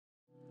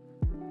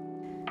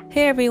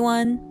Hey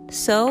everyone!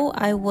 So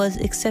I was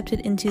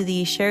accepted into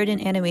the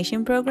Sheridan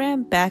animation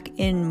program back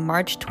in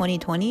March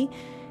 2020,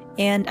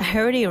 and I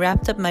already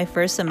wrapped up my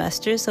first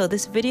semester, so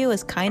this video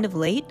is kind of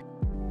late.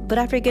 But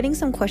after getting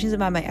some questions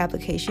about my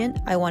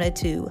application, I wanted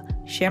to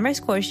share my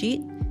score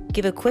sheet,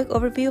 give a quick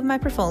overview of my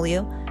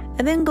portfolio,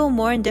 and then go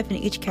more in depth in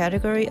each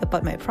category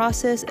about my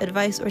process,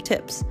 advice, or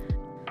tips.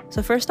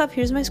 So first off,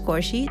 here's my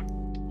score sheet.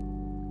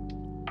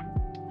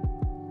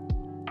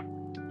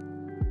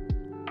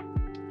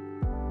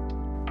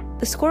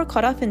 The score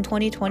cutoff in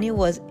 2020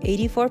 was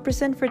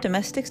 84% for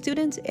domestic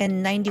students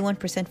and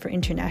 91% for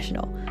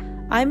international.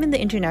 I'm in the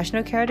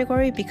international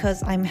category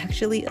because I'm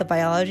actually a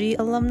biology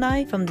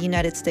alumni from the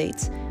United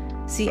States.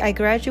 See, I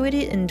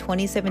graduated in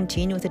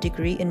 2017 with a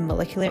degree in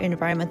molecular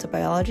environmental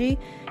biology,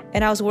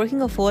 and I was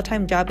working a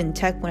full-time job in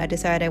tech when I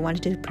decided I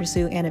wanted to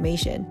pursue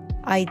animation.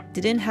 I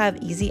didn't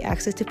have easy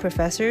access to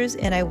professors,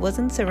 and I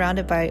wasn't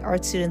surrounded by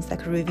art students that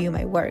could review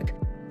my work.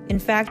 In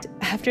fact,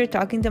 after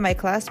talking to my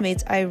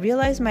classmates, I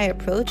realized my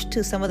approach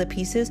to some of the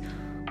pieces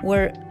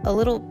were a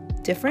little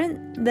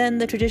different than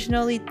the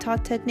traditionally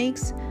taught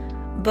techniques,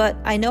 but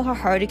I know how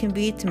hard it can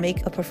be to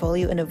make a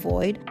portfolio in a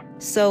void,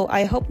 so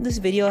I hope this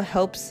video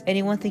helps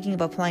anyone thinking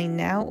about applying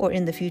now or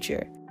in the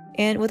future.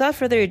 And without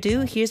further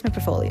ado, here's my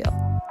portfolio.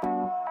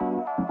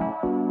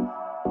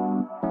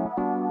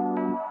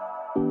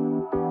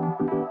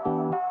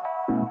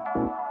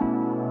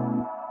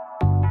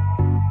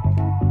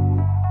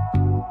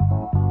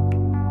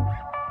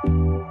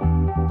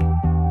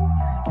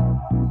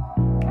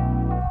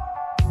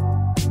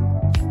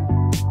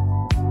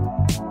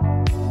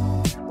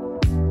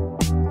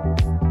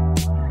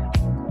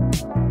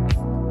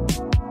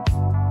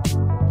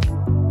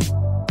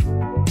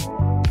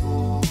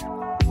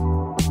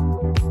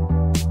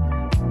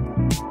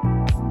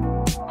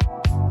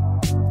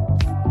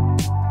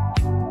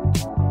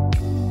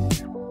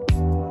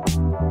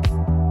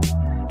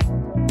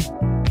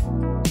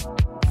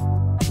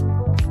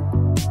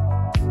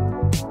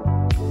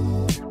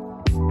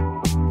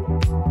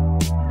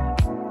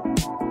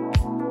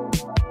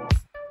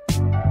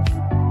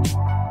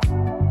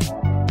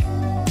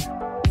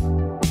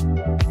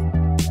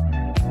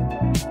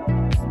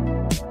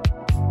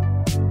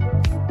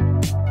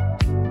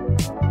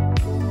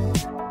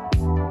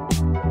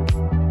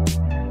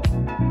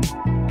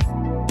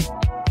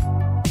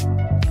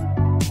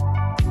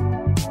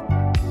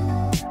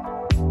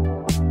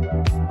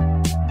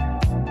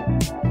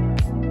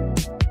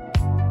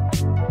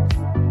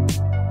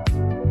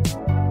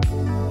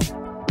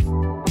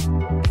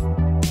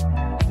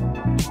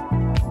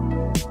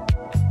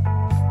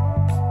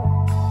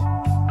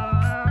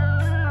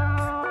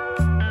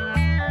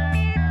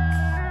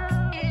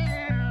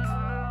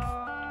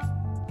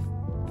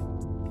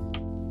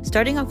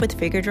 Starting off with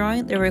figure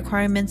drawing, the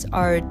requirements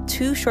are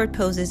 2 short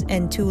poses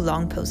and 2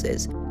 long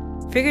poses.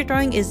 Figure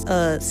drawing is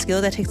a skill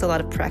that takes a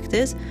lot of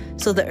practice,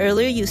 so the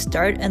earlier you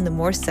start and the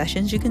more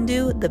sessions you can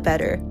do, the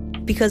better.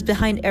 Because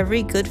behind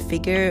every good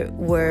figure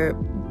were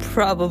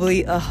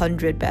probably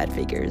 100 bad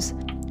figures.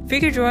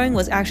 Figure drawing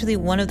was actually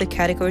one of the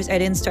categories I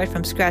didn't start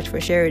from scratch for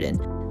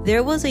Sheridan.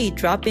 There was a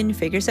drop-in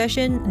figure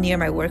session near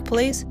my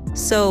workplace,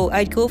 so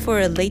I'd go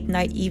for a late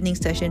night evening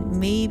session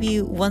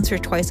maybe once or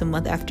twice a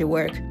month after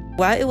work.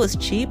 While it was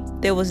cheap,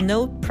 there was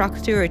no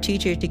proctor or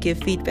teacher to give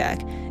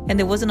feedback, and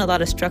there wasn't a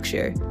lot of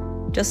structure.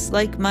 Just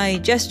like my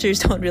gestures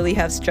don't really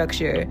have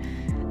structure.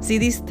 See,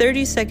 these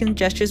 30-second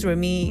gestures were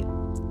me,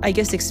 I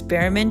guess,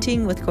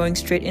 experimenting with going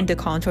straight into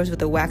contours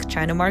with a wax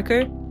China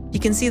marker. You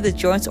can see the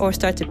joints all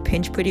start to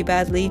pinch pretty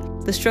badly.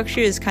 The structure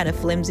is kind of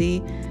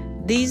flimsy.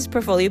 These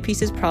portfolio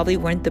pieces probably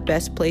weren't the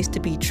best place to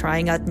be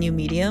trying out new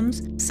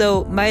mediums,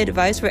 so my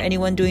advice for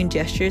anyone doing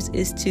gestures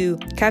is to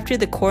capture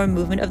the core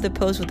movement of the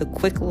pose with a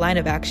quick line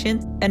of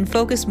action and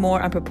focus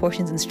more on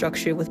proportions and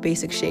structure with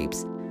basic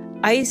shapes.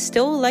 I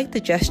still like the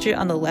gesture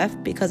on the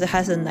left because it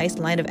has a nice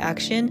line of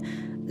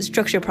action,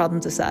 structure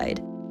problems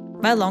aside.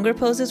 My longer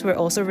poses were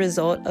also a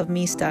result of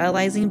me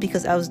stylizing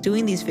because I was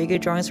doing these figure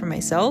drawings for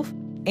myself,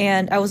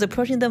 and I was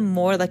approaching them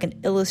more like an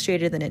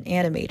illustrator than an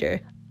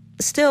animator.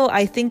 Still,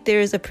 I think there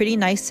is a pretty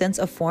nice sense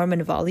of form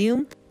and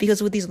volume,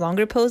 because with these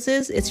longer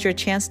poses, it's your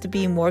chance to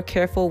be more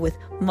careful with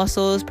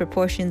muscles,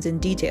 proportions,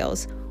 and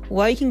details.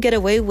 While you can get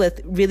away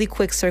with really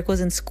quick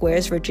circles and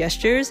squares for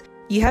gestures,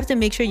 you have to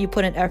make sure you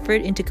put an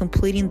effort into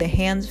completing the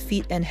hands,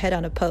 feet, and head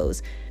on a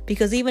pose,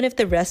 because even if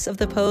the rest of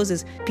the pose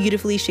is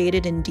beautifully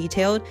shaded and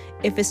detailed,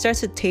 if it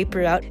starts to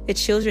taper out, it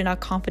shows you're not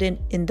confident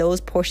in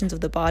those portions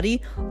of the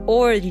body,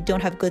 or you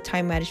don't have good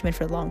time management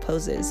for long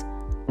poses.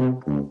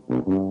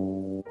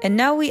 And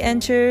now we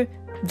enter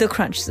the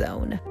crunch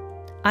zone.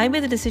 I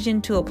made the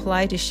decision to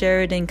apply to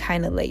Sheridan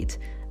kinda late.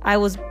 I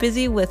was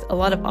busy with a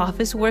lot of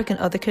office work and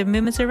other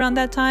commitments around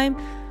that time,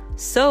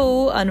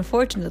 so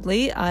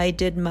unfortunately I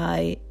did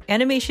my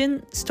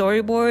animation,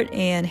 storyboard,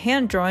 and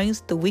hand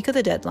drawings the week of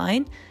the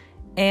deadline,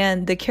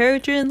 and the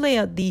character and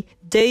layout the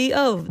day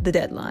of the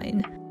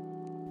deadline.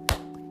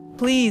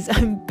 Please,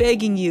 I'm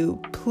begging you,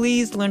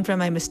 please learn from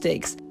my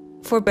mistakes.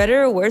 For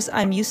better or worse,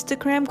 I'm used to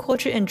cram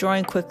culture and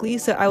drawing quickly,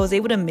 so I was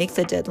able to make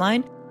the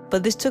deadline,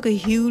 but this took a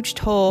huge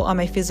toll on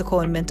my physical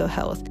and mental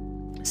health.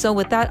 So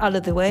with that out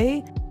of the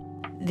way,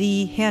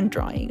 the hand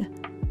drawing.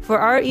 For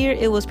our ear,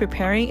 it was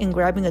preparing and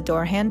grabbing a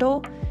door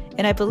handle,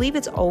 and I believe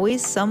it's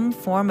always some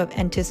form of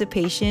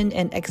anticipation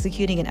and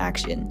executing an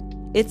action.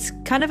 It's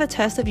kind of a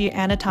test of your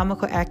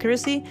anatomical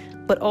accuracy,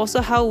 but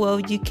also how well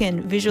you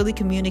can visually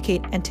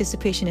communicate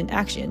anticipation in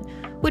action,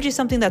 which is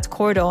something that's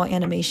core to all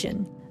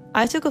animation.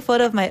 I took a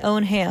photo of my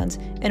own hands,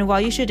 and while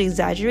you should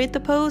exaggerate the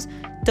pose,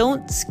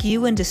 don't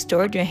skew and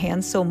distort your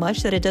hands so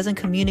much that it doesn't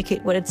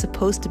communicate what it's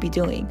supposed to be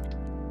doing.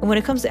 And when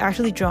it comes to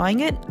actually drawing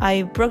it,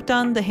 I broke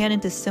down the hand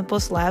into simple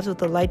slabs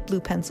with a light blue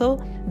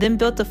pencil, then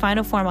built the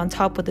final form on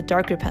top with a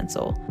darker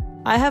pencil.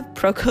 I have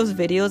Proko's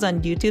videos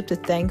on YouTube to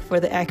thank for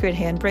the accurate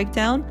hand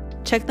breakdown.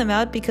 Check them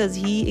out because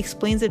he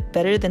explains it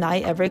better than I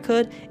ever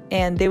could,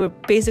 and they were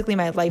basically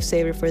my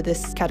lifesaver for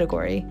this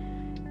category.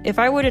 If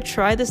I were to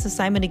try this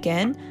assignment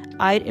again,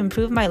 I'd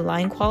improve my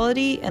line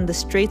quality and the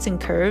straights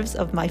and curves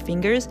of my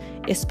fingers,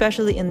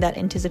 especially in that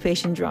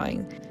anticipation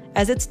drawing.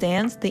 As it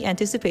stands, the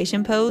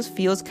anticipation pose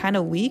feels kind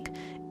of weak,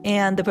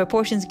 and the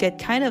proportions get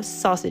kind of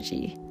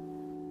sausagey.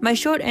 My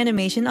short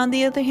animation, on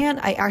the other hand,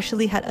 I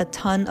actually had a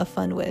ton of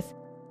fun with.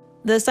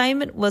 The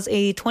assignment was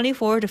a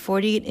 24 to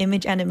 48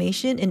 image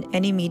animation in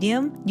any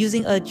medium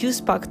using a juice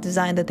box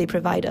design that they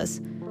provide us.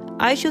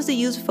 I chose to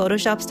use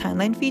Photoshop's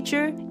timeline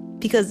feature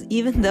because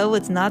even though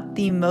it's not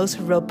the most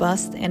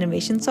robust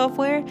animation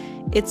software,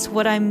 it's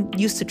what I'm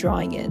used to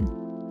drawing in.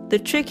 The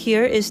trick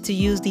here is to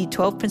use the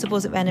 12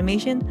 principles of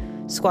animation: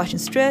 squash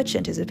and stretch,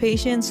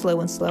 anticipation,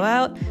 slow and slow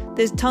out.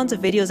 There's tons of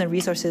videos and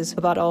resources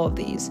about all of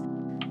these.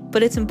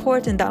 But it's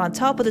important that on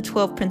top of the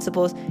 12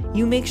 principles,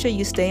 you make sure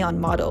you stay on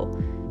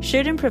model.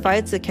 Sheridan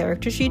provides the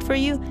character sheet for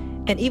you,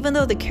 and even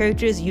though the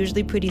character is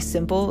usually pretty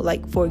simple,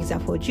 like for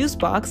example a juice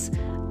box,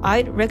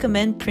 I'd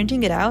recommend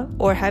printing it out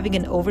or having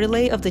an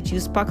overlay of the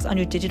juice box on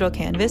your digital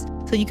canvas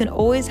so you can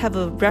always have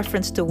a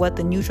reference to what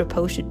the neutral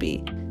pose should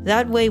be.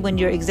 That way, when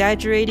you're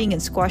exaggerating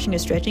and squashing or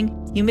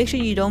stretching, you make sure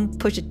you don't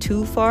push it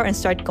too far and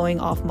start going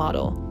off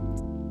model.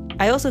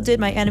 I also did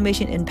my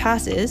animation in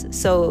passes,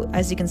 so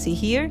as you can see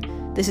here,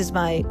 this is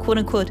my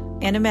quote-unquote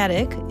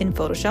animatic in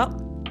Photoshop,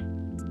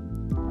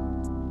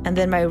 and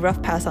then my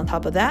rough pass on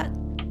top of that,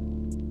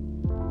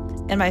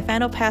 and my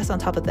final pass on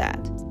top of that.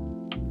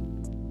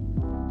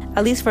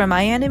 At least for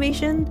my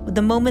animation,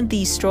 the moment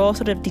the straw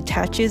sort of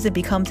detaches and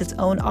becomes its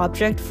own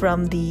object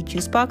from the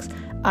juice box,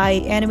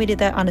 I animated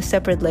that on a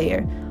separate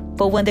layer,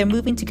 but when they're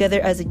moving together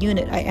as a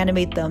unit, I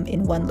animate them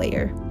in one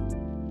layer.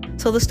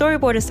 So the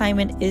storyboard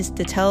assignment is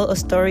to tell a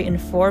story in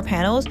 4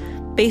 panels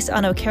based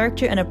on a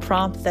character and a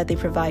prompt that they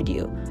provide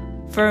you.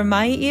 For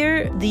my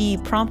ear, the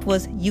prompt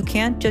was, "You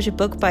can't judge a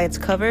book by its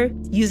cover,"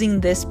 using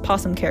this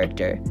possum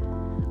character.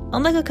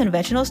 Unlike a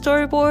conventional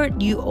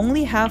storyboard, you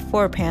only have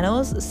 4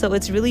 panels, so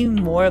it's really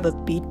more of a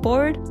beat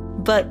board,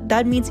 but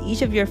that means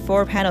each of your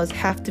 4 panels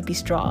have to be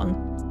strong.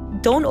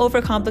 Don't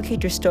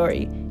overcomplicate your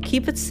story.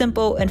 Keep it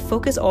simple and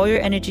focus all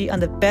your energy on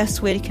the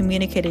best way to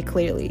communicate it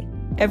clearly.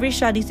 Every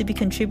shot needs to be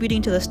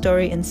contributing to the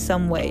story in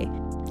some way.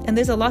 And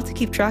there's a lot to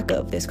keep track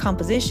of. There's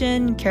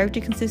composition,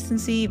 character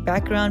consistency,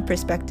 background,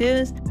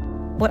 perspectives.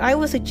 What I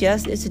would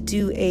suggest is to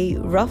do a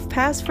rough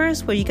pass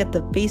first, where you get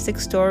the basic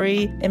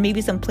story and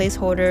maybe some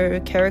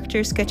placeholder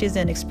character sketches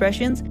and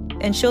expressions,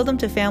 and show them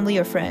to family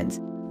or friends.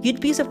 You'd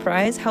be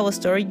surprised how a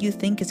story you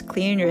think is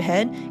clear in your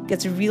head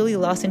gets really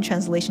lost in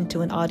translation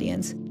to an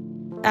audience.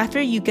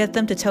 After you get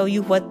them to tell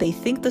you what they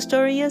think the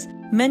story is,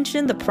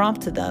 mention the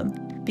prompt to them,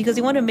 because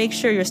you want to make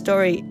sure your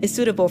story is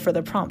suitable for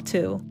the prompt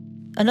too.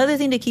 Another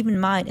thing to keep in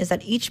mind is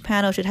that each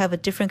panel should have a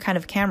different kind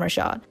of camera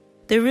shot.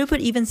 The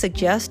rubric even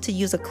suggests to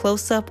use a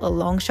close-up, a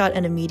long shot,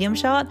 and a medium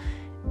shot,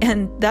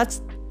 and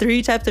that's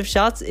 3 types of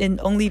shots in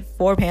only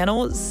 4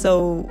 panels,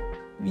 so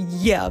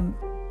yeah.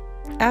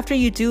 After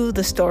you do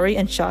the story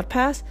and shot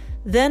pass,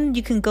 then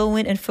you can go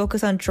in and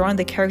focus on drawing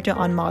the character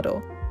on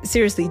model.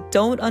 Seriously,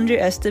 don't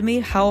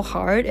underestimate how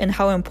hard and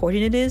how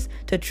important it is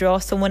to draw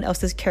someone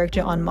else's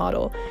character on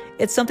model.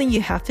 It's something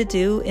you have to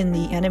do in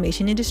the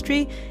animation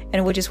industry,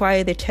 and which is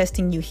why they're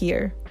testing you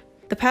here.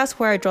 The pass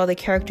where I draw the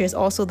character is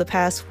also the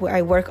pass where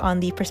I work on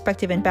the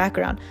perspective and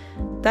background.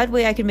 That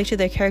way I can make sure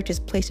their character is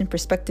placed in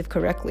perspective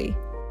correctly.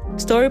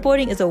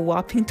 Storyboarding is a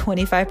whopping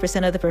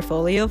 25% of the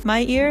portfolio of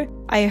my ear.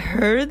 I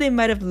heard they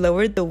might have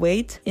lowered the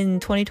weight in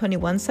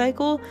 2021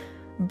 cycle,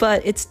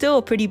 but it's still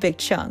a pretty big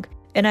chunk.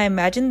 And I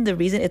imagine the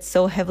reason it's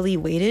so heavily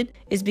weighted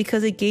is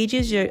because it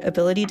gauges your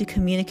ability to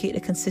communicate a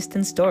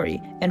consistent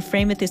story and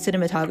frame it through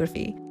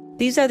cinematography.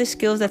 These are the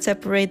skills that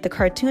separate the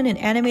cartoon and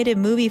animated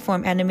movie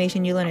form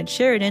animation you learn at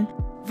Sheridan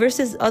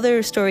versus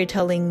other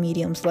storytelling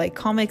mediums like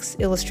comics,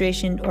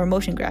 illustration, or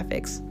motion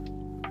graphics.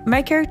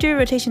 My character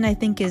rotation, I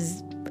think,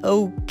 is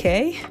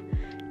okay.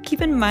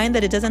 Keep in mind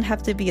that it doesn't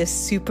have to be a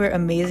super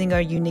amazing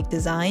or unique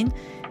design.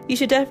 You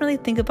should definitely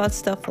think about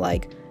stuff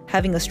like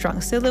having a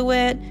strong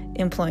silhouette,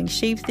 employing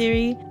shape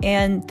theory,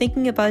 and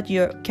thinking about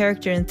your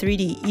character in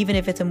 3D even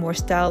if it's a more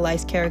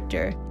stylized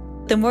character.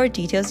 The more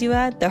details you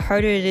add, the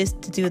harder it is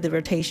to do the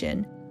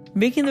rotation.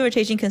 Making the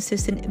rotation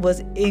consistent was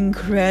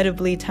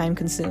incredibly time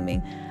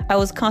consuming. I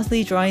was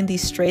constantly drawing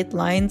these straight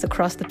lines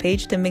across the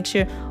page to make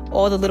sure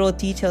all the little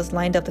details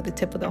lined up, like the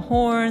tip of the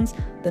horns,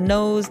 the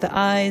nose, the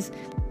eyes,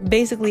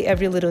 basically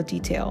every little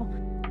detail.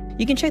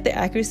 You can check the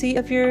accuracy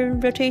of your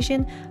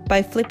rotation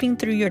by flipping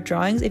through your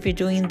drawings if you're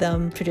doing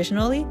them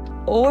traditionally,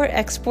 or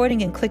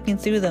exporting and clicking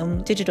through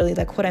them digitally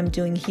like what I'm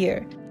doing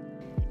here.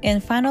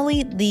 And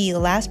finally, the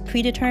last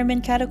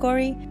predetermined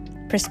category,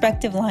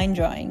 perspective line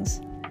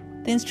drawings.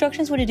 The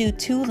instructions were to do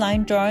 2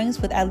 line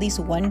drawings with at least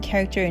 1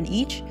 character in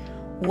each.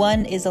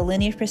 One is a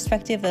linear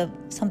perspective of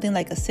something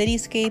like a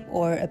cityscape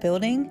or a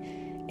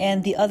building,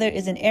 and the other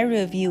is an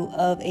aerial view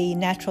of a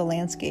natural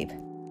landscape.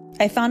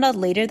 I found out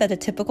later that the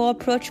typical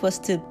approach was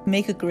to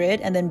make a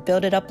grid and then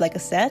build it up like a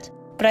set,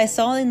 but I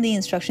saw in the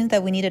instructions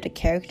that we needed a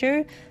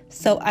character,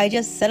 so I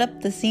just set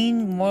up the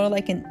scene more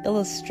like an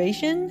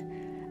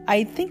illustration.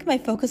 I think my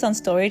focus on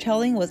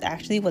storytelling was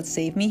actually what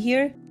saved me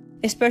here,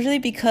 especially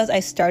because I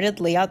started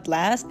layout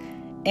last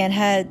and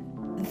had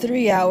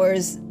 3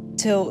 hours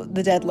till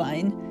the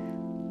deadline.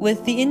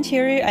 With the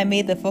interior, I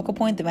made the focal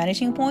point the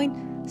vanishing point,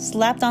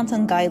 slapped on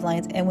some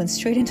guidelines, and went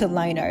straight into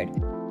line art.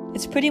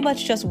 It's pretty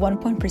much just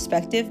 1-point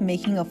perspective,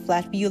 making a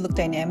flat view look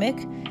dynamic,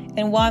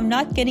 and while I'm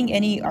not getting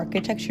any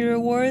architecture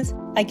awards,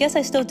 I guess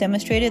I still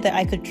demonstrated that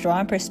I could draw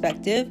in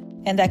perspective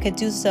and that I could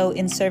do so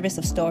in service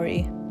of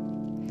story.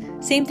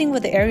 Same thing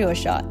with the aerial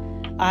shot.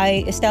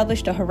 I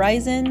established a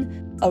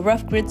horizon, a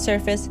rough grid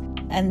surface,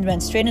 and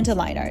went straight into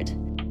line art.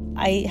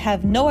 I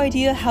have no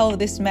idea how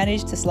this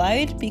managed to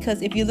slide,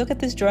 because if you look at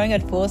this drawing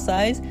at full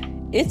size,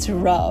 it's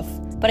rough.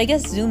 But I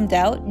guess zoomed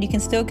out, you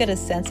can still get a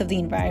sense of the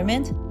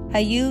environment. I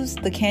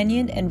used the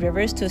canyon and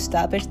rivers to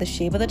establish the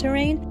shape of the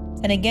terrain,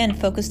 and again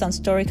focused on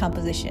story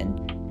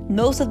composition.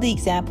 Most of the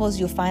examples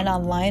you'll find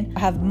online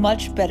have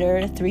much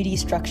better 3D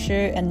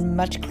structure and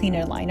much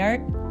cleaner line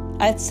art.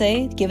 I'd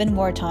say, given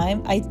more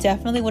time, I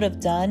definitely would have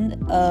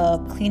done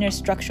a cleaner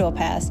structural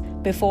pass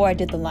before I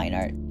did the line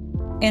art.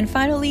 And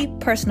finally,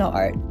 personal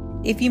art.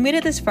 If you made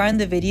it this far in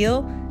the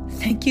video,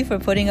 thank you for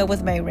putting up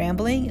with my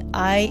rambling.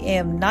 I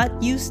am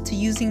not used to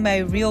using my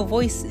real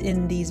voice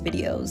in these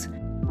videos.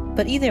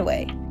 But either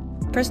way,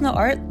 personal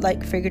art,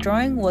 like figure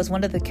drawing, was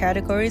one of the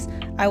categories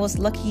I was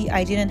lucky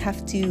I didn't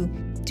have to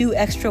do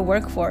extra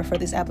work for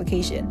this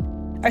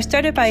application. I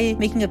started by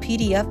making a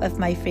PDF of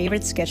my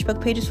favorite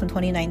sketchbook pages from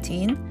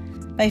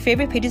 2019. My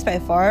favorite pages by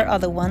far are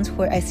the ones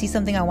where I see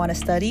something I want to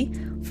study.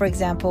 For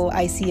example,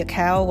 I see a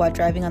cow while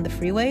driving on the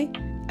freeway.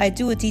 I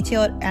do a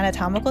detailed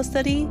anatomical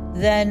study,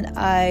 then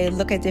I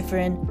look at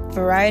different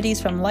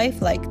varieties from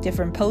life, like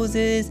different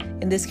poses,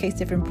 in this case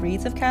different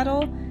breeds of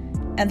cattle,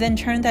 and then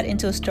turn that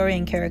into a story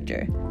and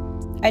character.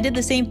 I did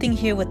the same thing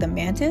here with the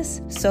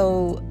mantis,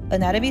 so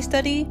anatomy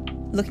study,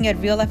 looking at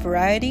real life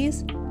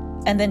varieties,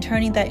 and then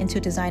turning that into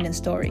design and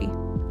story.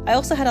 I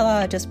also had a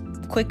lot of just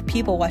quick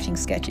people watching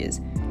sketches.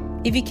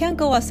 If you can't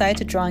go outside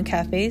to draw in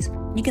cafes,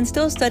 you can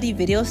still study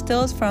video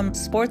stills from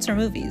sports or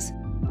movies.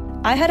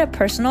 I had a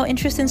personal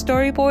interest in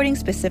storyboarding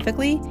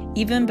specifically,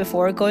 even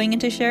before going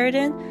into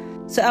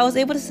Sheridan, so I was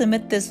able to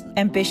submit this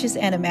ambitious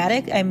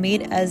animatic I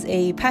made as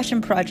a passion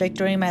project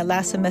during my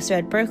last semester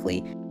at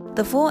Berkeley.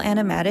 The full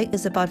animatic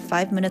is about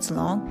 5 minutes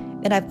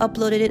long, and I've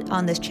uploaded it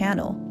on this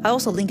channel. I'll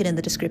also link it in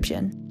the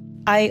description.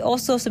 I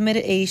also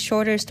submitted a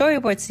shorter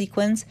storyboard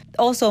sequence,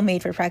 also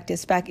made for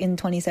practice back in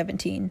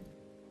 2017.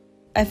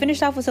 I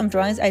finished off with some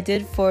drawings I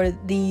did for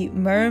the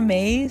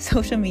mermaid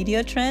social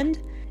media trend,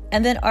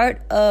 and then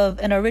art of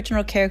an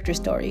original character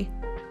story.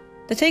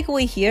 The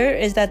takeaway here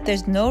is that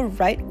there's no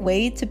right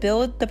way to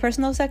build the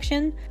personal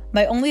section.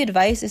 My only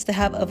advice is to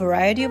have a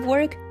variety of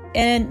work,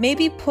 and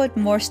maybe put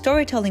more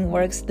storytelling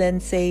works than,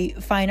 say,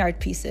 fine art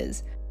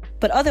pieces.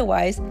 But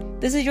otherwise,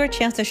 this is your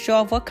chance to show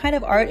off what kind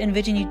of art and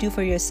vision you do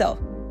for yourself,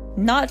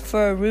 not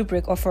for a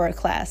rubric or for a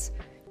class.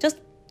 Just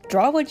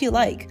draw what you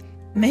like.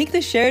 Make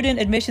the Sheridan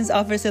admissions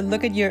officer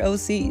look at your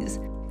OCs.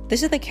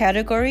 This is the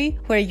category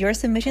where your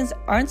submissions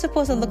aren't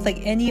supposed to look like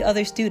any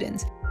other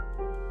students.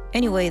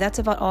 Anyway, that's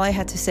about all I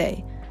had to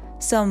say.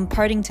 Some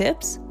parting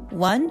tips.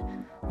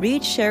 1.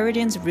 Read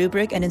Sheridan's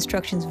rubric and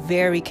instructions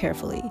very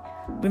carefully.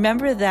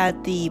 Remember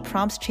that the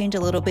prompts change a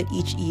little bit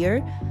each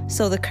year,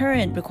 so the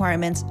current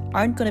requirements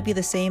aren't going to be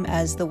the same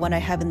as the one I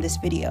have in this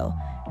video.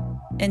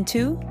 And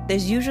 2,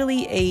 there's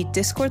usually a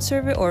Discord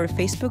server or a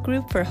Facebook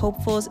group for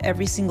hopefuls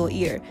every single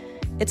year.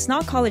 It's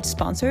not college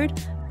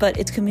sponsored, but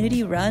it's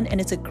community run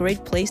and it's a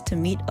great place to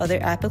meet other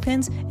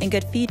applicants and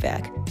get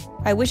feedback.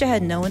 I wish I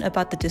had known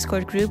about the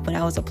Discord group when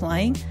I was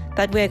applying,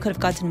 that way I could have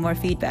gotten more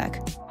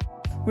feedback.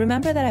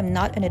 Remember that I'm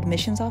not an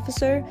admissions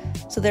officer,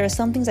 so there are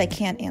some things I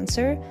can't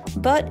answer,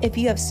 but if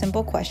you have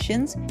simple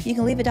questions, you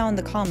can leave it down in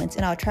the comments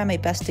and I'll try my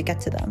best to get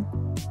to them.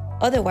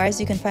 Otherwise,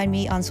 you can find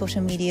me on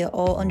social media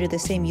all under the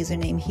same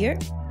username here,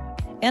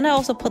 and I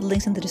also put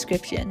links in the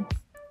description.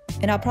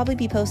 And I'll probably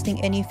be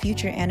posting any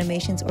future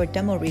animations or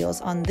demo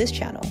reels on this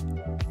channel.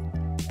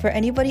 For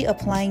anybody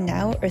applying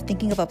now or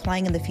thinking of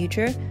applying in the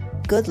future,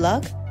 good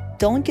luck,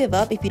 don't give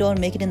up if you don't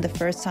make it in the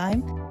first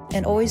time,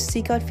 and always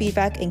seek out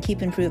feedback and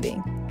keep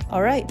improving.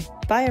 Alright,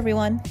 bye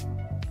everyone!